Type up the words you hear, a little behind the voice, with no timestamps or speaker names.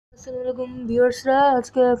আসসালামু আলাইকুম ভিউয়ার্সরা,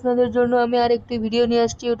 আজকে আপনাদের জন্য আমি আরেকটি ভিডিও নিয়ে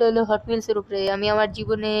আসছি। ওটা হলো হট হুইলসের উপরে। আমি আমার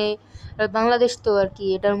জীবনে বাংলাদেশ তো আর কি,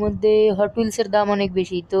 এটার মধ্যে হট হুইলসের দাম অনেক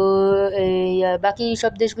বেশি। তো বাকি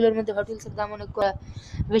সব দেশগুলোর মধ্যে হট হুইলসের দাম অনেক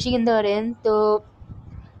বেশি কিনতে পারেন। তো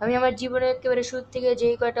আমি আমার জীবনে একেবারে শুরু থেকে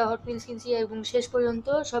যেই কয়টা হট হুইলস কিনছি এবং শেষ পর্যন্ত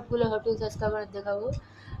সবগুলো হট হুইলস আজকে আপনাদের দেখাবো।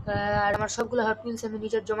 আর আমার সবগুলো হট হুইলস আমি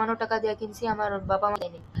নিজের জমানো টাকা দিয়ে কিনছি, আমার বাবা মা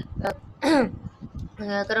দেয়নি।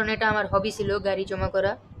 কারণ এটা আমার হবি ছিল গাড়ি জমা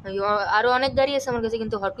করা। আরো অনেক গাড়ি আছে আমার কাছে,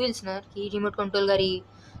 কিন্তু হট হুইলস না আর কি, রিমোট কন্ট্রোল গাড়ি।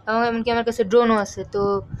 এবং এমনকি আমার কাছে ড্রোনও আছে, তো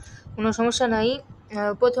কোনো সমস্যা নাই।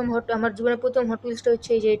 আমার জীবনের প্রথম হট হুইলসটা হচ্ছে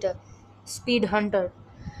এই যে এটা, স্পিড হান্টার।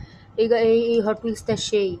 এই হট হুইলসটা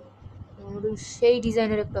সেই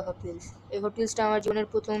ডিজাইনের একটা হট হুইলস। এই হট হুইলসটা আমার জীবনের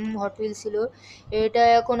প্রথম হট হুইলস ছিল। এটা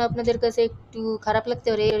এখন আপনাদের কাছে একটু খারাপ লাগতে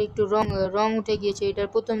পারে, এর একটু রং রং উঠে গিয়েছে। এটার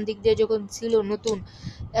প্রথম দিক দিয়ে যখন ছিল নতুন,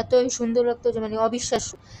 এতই সুন্দর লাগতো যে মানে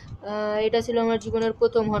অবিশ্বাস্য। এটা ছিল আমার জীবনের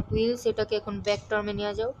প্রথম হট হুইলস। এটাকে এখন ব্যাক টার্মে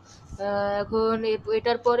নিয়ে যাও। এখন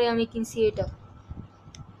এটার পরে আমি কিনছি এটা,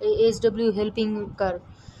 এই SW হেল্পিং কার।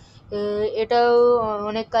 এটাও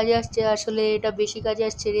অনেক কাজে আসছে। আসলে এটা বেশি কাজে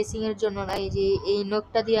আসছে রেসিং এর জন্য না, এই যে এই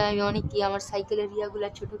নখটা দিয়ে আমি অনেক কি আমার সাইকেলের ইয়াগুলা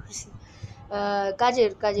ছোট করছি।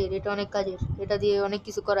 কাজের এটা অনেক কাজের। এটা দিয়ে অনেক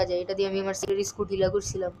কিছু করা যায়। এটা দিয়ে আমি আমার সাইকেলের স্কুটিলা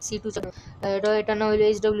করছিলাম C2 চালানো। এটা না হইলো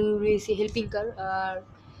SW হেল্পিং কার। আর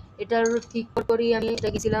এটার ঠিক পরপরই আমি এটা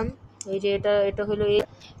গেছিলাম। এই যে এটা হলো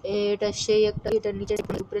এটা সেই একটা, এটার নিচে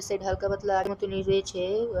উপরের সাইড হালকা পাতলা আর মতনই রয়েছে।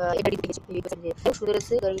 এটা সুন্দর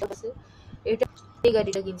আছে, গাড়িটা আছে। এটা এই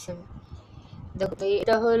গাড়িটা কিনছি আমি। দেখো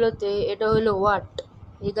এটা হইলো ওয়াট।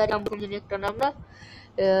 এই গাড়ি নাম জানি একটা নাম না।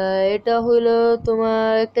 এটা হইলো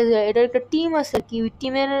তোমার একটা, এটার একটা টিম আছে কি,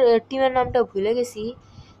 টিমের নামটা ভুলে গেছি।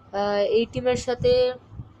 এই টিমের সাথে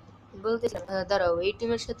বলতেছিলাম, দাঁড়াও, এই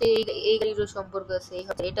টিমের সাথে এই গাড়িরও সম্পর্ক আছে।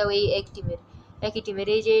 এটাও এই একই টিমের।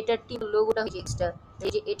 এই যে এটার টিম লোগোটা হচ্ছে এক্সট্রা।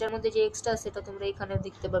 এই যে এটার মধ্যে যে এক্সট্রা আছে এটা তোমরা এখানে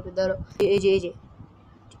দেখতে পাবে। দাঁড়াও, এই যে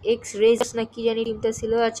এক্স রেস না কি জানি টিমটা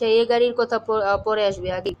ছিল। আচ্ছা, এই গাড়ির কথা পরে আসবে,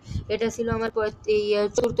 আগে এটা ছিল আমার এই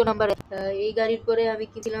চতুর্থ নাম্বারে। এই গাড়ির পরে আমি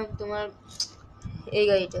কিনছিলাম তোমার এই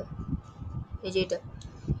গাড়িটা, এই যে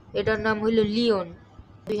এটার নাম হইলো লিওন।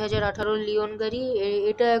 2018 লিওন গাড়ি।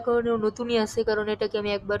 এটা এখন নতুনই আছে, কারণ এটাকে আমি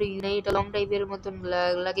একবার ইউজ নাই। এটা লং ড্রাইভের মতন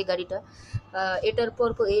লাগে গাড়িটা।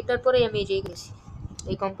 এটার পরে আমি এই যে গেছি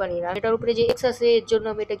এই কোম্পানির। আর এটার উপরে যে এক্স আছে এর জন্য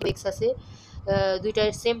আমি এটাকে এক্স আছে, দুইটা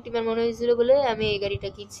সেম টিমের মনে হয়েছিল বলে আমি এই গাড়িটা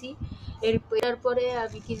কিনছি। এটার পরে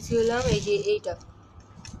আমি কিনছি হলাম এই যে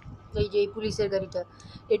এই পুলিশের গাড়িটা।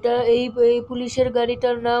 এই পুলিশের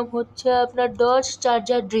গাড়িটার নাম হচ্ছে আপনার ডজ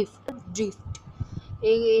চার্জার ড্রিফট।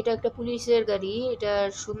 এটা একটা পুলিশের গাড়ি। এটা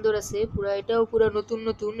সুন্দর আছে পুরা, এটাও পুরো নতুন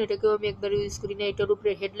নতুন। এটাকেও আমি একবার ইউজ করি না। এটার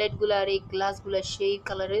উপরে হেডলাইট গুলা আর এই গ্লাস গুলা সেই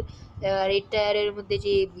কালারের। আর এই টায়ারের মধ্যে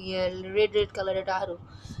যে রেড কালার, এটা আরো।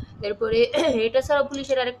 এরপরে এটা ছাড়া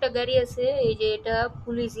পুলিশের আরেকটা গাড়ি আছে, এই যে এটা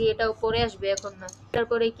পুলিশ, এটাও পরে আসবে, এখন না।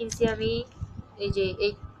 তারপরে কিনছি আমি এই যে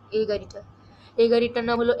এই গাড়িটা। এই গাড়িটার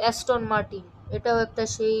নাম হলো অ্যাস্টন মার্টিন। এটাও একটা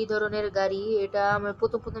সেই ধরনের গাড়ি। এটা আমার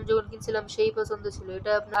প্রথম প্রথম যখন কিনছিলাম সেই পছন্দ ছিল।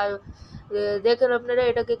 এটা আপনার দেখেন আপনারা,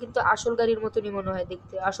 এটাকে কিন্তু আসল গাড়ির মতনই মনে হয়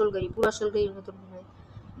দেখতে। আসল গাড়ি, পুরো আসল গাড়ির মতন মনে হয়,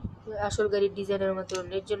 আসল গাড়ির ডিজাইনের মতন।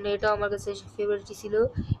 এর জন্য এটাও আমার কাছে ফেভারিট ছিল।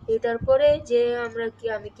 এটার পরে যে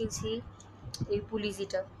আমি কিনছি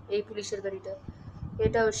এই পুলিশের গাড়িটা।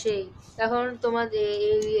 এটাও সেই। এখন তোমাদের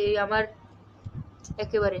এই আমার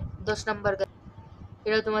একেবারে 10 নাম্বার গাড়ি,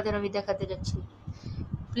 এটা তোমাদের আমি দেখাতে যাচ্ছি।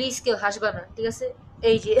 প্লিজ কেউ হাসবা না, ঠিক আছে?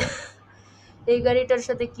 এই যে এই গাড়িটার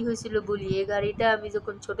সাথে কি হয়েছিল বলি। এই গাড়িটা আমি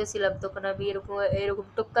যখন ছোট ছিলাম তখন আমি এরকম এরকম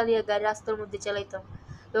টোক্কা দিয়ে গাড়ি রাস্তার মধ্যে চালাইতাম।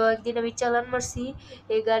 তো একদিন আমি চালান মারছি,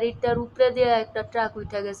 এই গাড়িটার উপরে দিয়ে একটা ট্রাক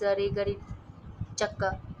উঠে গেছে, আর এই গাড়ির চাক্কা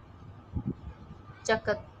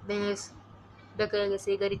চাক্কা ভেঙে গেছে, বেঁকে গেছে,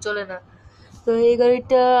 এই গাড়ি চলে না। তো এই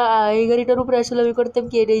গাড়িটার উপরে আসলে আমি করতাম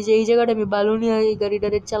কি, এই জায়গাটা আমি বালু নিয়ে এই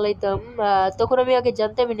গাড়িটারে চালাইতাম। তখন আমি আগে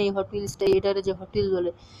জানতামই না এই হট হুইলসটা, এটারে যে হট হুইলস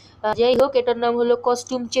বলে। যাই হোক, এটার নাম হলো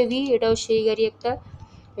কস্টিউম চেভি। এটাও সেই গাড়ি একটা,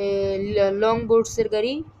 লং বোর্ডসের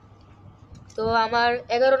গাড়ি। তো আমার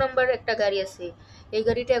 11 নম্বর একটা গাড়ি আছে। এই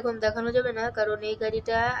গাড়িটা এখন দেখানো যাবে না, কারণ এই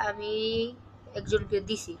গাড়িটা আমি একজনকে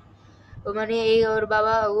দিছি। ও মানে ওর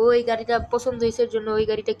বাবা ওই গাড়িটা পছন্দ হয়েছে, এর জন্য ওই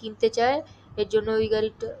গাড়িটা কিনতে চায়। এর জন্য ওই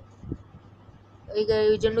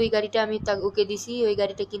জন্য ওই গাড়িটা আমি ওকে দিছি, ওই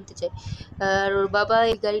গাড়িটা কিনতে চাই। আর ওর বাবা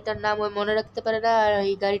এই গাড়িটার নাম ওই মনে রাখতে পারে না, আর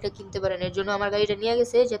এই গাড়িটা কিনতে পারে না। এর জন্য আমার গাড়িটা নিয়ে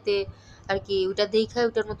গেছে, যাতে আর কি ওটা দেখা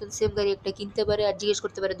ওটার মতন সেম গাড়ি একটা কিনতে পারে, আর জিজ্ঞেস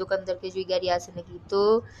করতে পারে দোকানদারকে যে ওই গাড়ি আছে নাকি। তো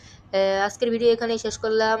আজকের ভিডিও এখানেই শেষ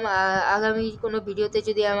করলাম। আগামী কোনো ভিডিওতে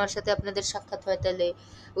যদি আমার সাথে আপনাদের সাক্ষাৎ হয়, তাহলে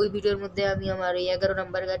ওই ভিডিওর মধ্যে আমি আমার এই 11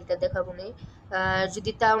 নম্বর গাড়িটা দেখাবো না।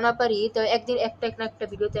 যদি তাও না পারি তো একদিন একটা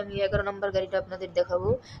ভিডিওতে আমি 11 নম্বর গাড়িটা আপনাদের দেখাবো।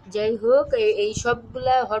 যাই হোক, এই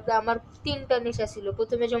সবগুলা আমার 3টা নেশা ছিল।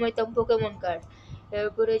 প্রথমে জমাইতাম পোকেমন কার্ড,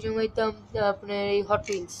 এরপরে জমাইতাম আপনার এই হট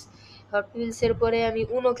হুইলসের পরে আমি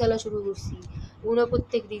উনো খেলা শুরু করছি। উনো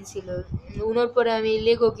প্রত্যেক দিন ছিল। উনোর পরে আমি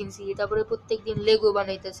লেগো কিনছি, তারপরে প্রত্যেক দিন লেগো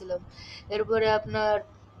বানাইতেছিলাম। এরপরে আপনার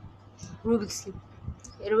রুবিক্স কিউব,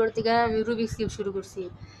 এরপর থেকে আমি রুবিক্স কিউব শুরু করছি।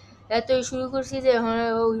 এতই শুরু করছি যে এখন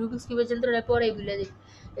ওই রুবিক্স কিউবের যন্ত্রটা পরেই ভুলে যাই।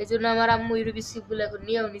 এই জন্য আমার আম্মু ওই রুবিক্স কিউবগুলো এখন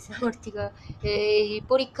নিয়েও নিছে আমার থেকে। এই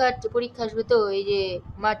পরীক্ষা আসবে, তো এই যে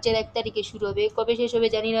মার্চের 1 তারিখে শুরু হবে, কবে শেষ হবে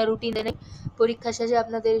জানি না, রুটিন দেয় নাই। পরীক্ষা শেষে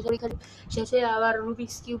আপনাদের পরীক্ষা শেষে আবার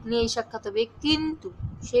রুবিক্স কিউব নিয়ে সাক্ষাৎ হবে, কিন্তু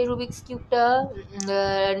সেই রুবিক্স কিউবটা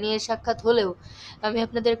নিয়ে সাক্ষাৎ হলেও আমি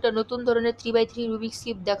আপনাদের একটা নতুন ধরনের 3x3 রুবিক্স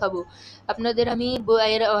কিউব দেখাবো আপনাদের। আমি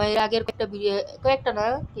এর আগের কয়েকটা না,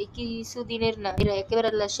 কিছুদিনের না, এর একেবারে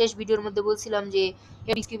শেষ ভিডিওর মধ্যে বলছিলাম যে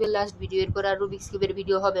রুবিক্স কিউবের লাস্ট ভিডিও, এরপর আর রুবিক্স কিউবের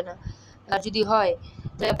ভিডিও হবে না। আর যদি হয়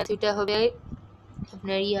তাহলে সেটা হবে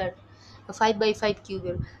আপনার 5x5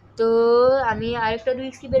 কিউবের। তো আমি আরেকটা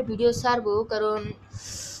রুবিক্স কিউবের ভিডিও ছাড়বো, কারণ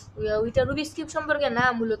ওইটা রুবিক্স কিউব সম্পর্কে না,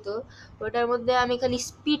 মূলত ওটার মধ্যে আমি খালি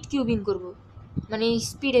স্পিড কিউবিং করব, মানে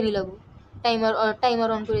স্পিডে মিলাবো, টাইমার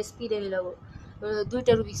অন করে স্পিডে মিলাবো।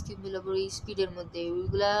 2টা রুবিক্স কিউব মিলাবো এই স্পিডের মধ্যে।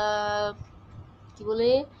 ওইগুলা কি বলে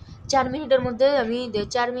 4 মিনিটের মধ্যে আমি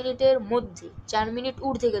 4 মিনিট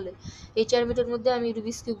উঠতে গেলে এই 4 মিনিটের মধ্যে আমি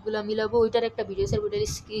রুবিক্স কিউবগুলা মিলাবো। ওইটার একটা ভিডিও স্যার, ওইটার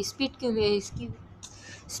স্পিড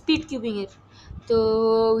কিউবিং এর। তো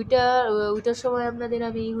ওইটার সময় আপনাদের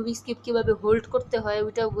আমি রুবিক্স কিউব কীভাবে হোল্ড করতে হয়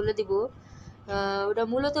ওইটাও বলে দিব। ওটা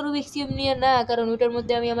মূলত রুবিক্স কিউব নিয়ে না, কারণ ওইটার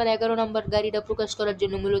মধ্যে আমি আমার 11 নম্বর গাড়িটা প্রকাশ করার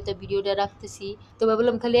জন্য মূলত ভিডিওটা রাখতেছি। তো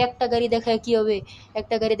ভাবলাম খালি একটা গাড়ি দেখায় কি হবে,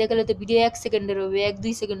 একটা গাড়ি দেখালে তো ভিডিও 1 সেকেন্ডের হবে,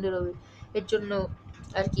 1-2 সেকেন্ডের হবে। এর জন্য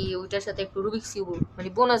আর কি ওইটার সাথে একটু রুবিক্স কিউব, মানে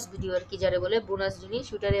বোনাস ভিডিও আর কি, যারে বলে বোনাস জিনিস,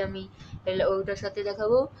 ওইটারে আমি ওইটার সাথে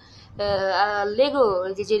দেখাবো। লেগো,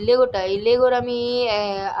 যে লেগোটা, এই লেগোর আমি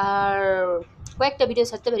আর কয়েকটা ভিডিও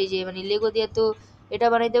ছাড়তে পারি, যে মানে লেগো দিয়ে তো এটা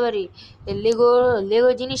বানাইতে পারি। লেগো লেগো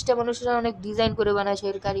জিনিসটা মানুষরা অনেক ডিজাইন করে বানায়,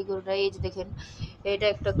 এর কারিগররা। এই যে দেখেন, এটা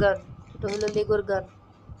একটা গান, এটা হলো লেগোর গান,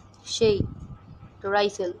 সেই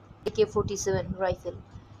রাইফেল, AK-47 রাইফেল।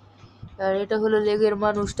 আর এটা হলো লেগোর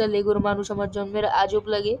মানুষ আমার জন্মের আজব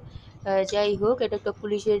লাগে। যাই হোক, এটা একটা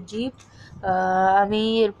পুলিশের জিপ। আমি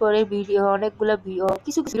এরপরে ভিডিও অনেকগুলা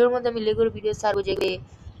কিছু ভিডিওর মধ্যে আমি লেগোর ভিডিও ছাড়বো, যে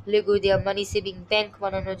লেগো দিয়ে মানি সেভিং ব্যাংক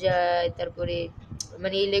বানানো যায়। তারপরে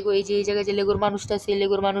মানে এই লেগো, এই যে এই জায়গায় যে লেগোর মানুষটা আছে,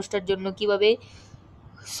 লেগোর মানুষটার জন্য কিভাবে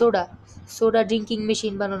সোডা সোডা ড্রিঙ্কিং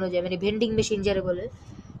মেশিন বানানো যায়, মানে ভেন্ডিং মেশিন যারে বলে।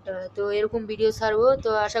 তো এরকম ভিডিও ছাড়বো। তো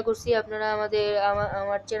আশা করছি আপনারা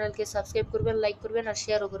আমার চ্যানেলকে সাবস্ক্রাইব করবেন, লাইক করবেন আর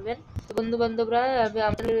শেয়ারও করবেন। তো বন্ধু বান্ধবরা,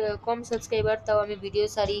 আমাদের কম সাবস্ক্রাইবার, তাও আমি ভিডিও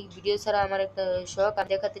ছাড়া আমার একটা শখ। আমি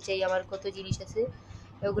দেখাতে চাই আমার কত জিনিস আছে,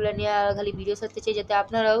 ওগুলা নিয়ে খালি ভিডিও ছাড়তে চাই, যাতে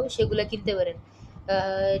আপনারাও সেগুলা কিনতে পারেন।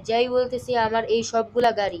 যাই বলতেছি, আমার এই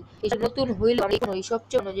সবগুলা গাড়ি নতুন হইল, এই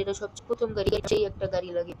সবচেয়ে যেটা সবচেয়ে প্রথম গাড়ি, সেই একটা গাড়ি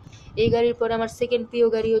লাগে। এই গাড়ির পরে আমার সেকেন্ড প্রিয়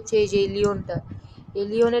গাড়ি হচ্ছে এই যে লিওনটা। এই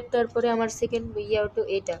লিওনেরটার পরে আমার সেকেন্ড হতো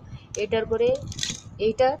এটার পরে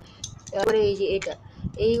এইটা, তারপরে এই যে এটা।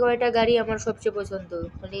 এই কয়টা গাড়ি আমার সবচেয়ে পছন্দ,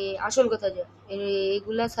 মানে আসল কথা যা,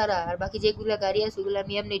 এগুলা ছাড়া আর বাকি যেগুলা গাড়ি আছে ওগুলো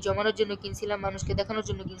আমি এমনি জমানোর জন্য কিনছিলাম, মানুষকে দেখানোর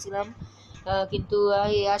জন্য কিনছিলাম। কিন্তু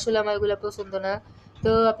আসলে আমার এগুলো পছন্দ না।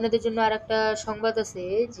 তো আপনাদের জন্য আর একটা সংবাদ আছে,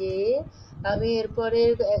 যে আমি এরপরে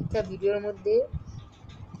একটা ভিডিওর মধ্যে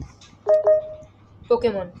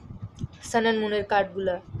Pokemon San and মুনের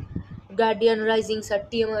কার্ডগুলা, guardian rising R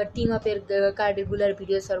team আপের কার্ডগুলার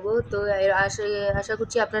ভিডিও ছাড়বো। তো আশা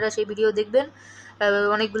করছি আপনারা সেই ভিডিও দেখবেন,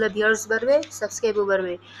 অনেকগুলো ভিউয়ার্স বাড়বে, সাবস্ক্রাইবও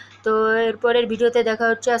বাড়বে। তো এরপরের ভিডিওতে দেখা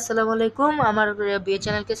হচ্ছে। আসসালামু আলাইকুম, আমার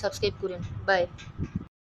চ্যানেলকে সাবস্ক্রাইব করুন, বাই।